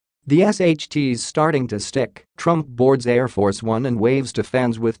The SHT's starting to stick. Trump boards Air Force One and waves to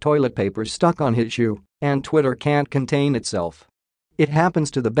fans with toilet paper stuck on his shoe, and Twitter can't contain itself. It happens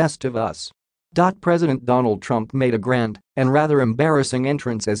to the best of us. President Donald Trump made a grand and rather embarrassing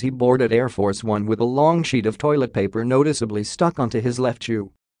entrance as he boarded Air Force One with a long sheet of toilet paper noticeably stuck onto his left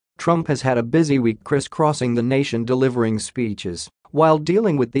shoe. Trump has had a busy week crisscrossing the nation delivering speeches while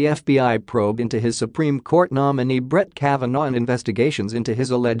dealing with the FBI probe into his Supreme Court nominee Brett Kavanaugh and investigations into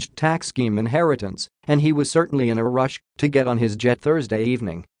his alleged tax scheme inheritance, and he was certainly in a rush to get on his jet Thursday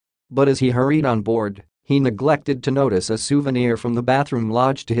evening. But as he hurried on board, he neglected to notice a souvenir from the bathroom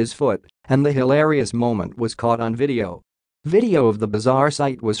lodged to his foot, and the hilarious moment was caught on video. Video of the bizarre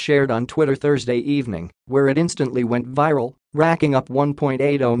sight was shared on Twitter Thursday evening, where it instantly went viral, racking up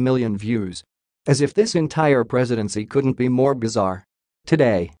 1.80 million views. As if this entire presidency couldn't be more bizarre.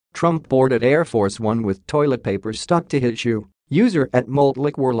 Today, Trump boarded Air Force One with toilet paper stuck to his shoe. User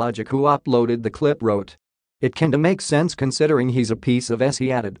 @MultLiquorLogic who uploaded the clip wrote, "It kinda makes sense considering he's a piece of S,"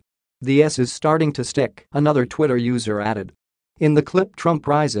 he added. "The S is starting to stick," another Twitter user added. In the clip, Trump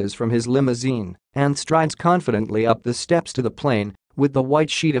rises from his limousine and strides confidently up the steps to the plane, with the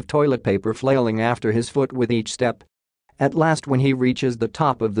white sheet of toilet paper flailing after his foot with each step. At last, when he reaches the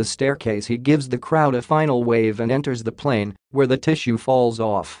top of the staircase, he gives the crowd a final wave and enters the plane, where the tissue falls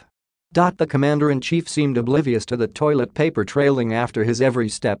off. The commander-in-chief seemed oblivious to the toilet paper trailing after his every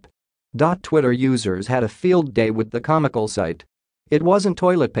step. Twitter users had a field day with the comical sight. "It wasn't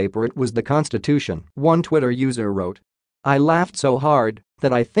toilet paper, it was the Constitution," one Twitter user wrote. "I laughed so hard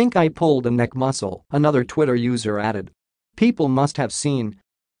that I think I pulled a neck muscle," another Twitter user added. "People must have seen.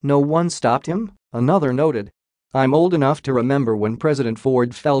 No one stopped him," another noted. "I'm old enough to remember when President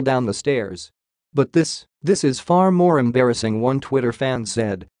Ford fell down the stairs. But this is far more embarrassing," one Twitter fan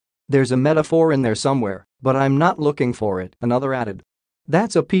said. "There's a metaphor in there somewhere, but I'm not looking for it," another added.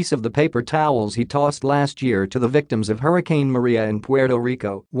 "That's a piece of the paper towels he tossed last year to the victims of Hurricane Maria in Puerto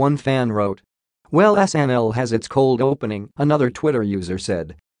Rico," one fan wrote. "Well, SNL has its cold opening," another Twitter user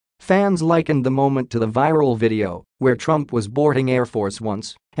said. Fans likened the moment to the viral video where Trump was boarding Air Force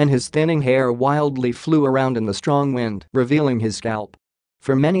Ones and his thinning hair wildly flew around in the strong wind, revealing his scalp.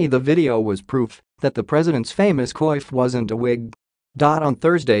 For many, the video was proof that the president's famous coif wasn't a wig. On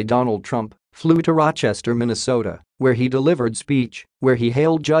Thursday, Donald Trump flew to Rochester, Minnesota, where he delivered speech where he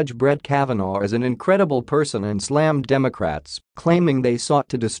hailed Judge Brett Kavanaugh as an incredible person and slammed Democrats, claiming they sought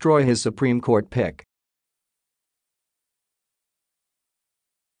to destroy his Supreme Court pick.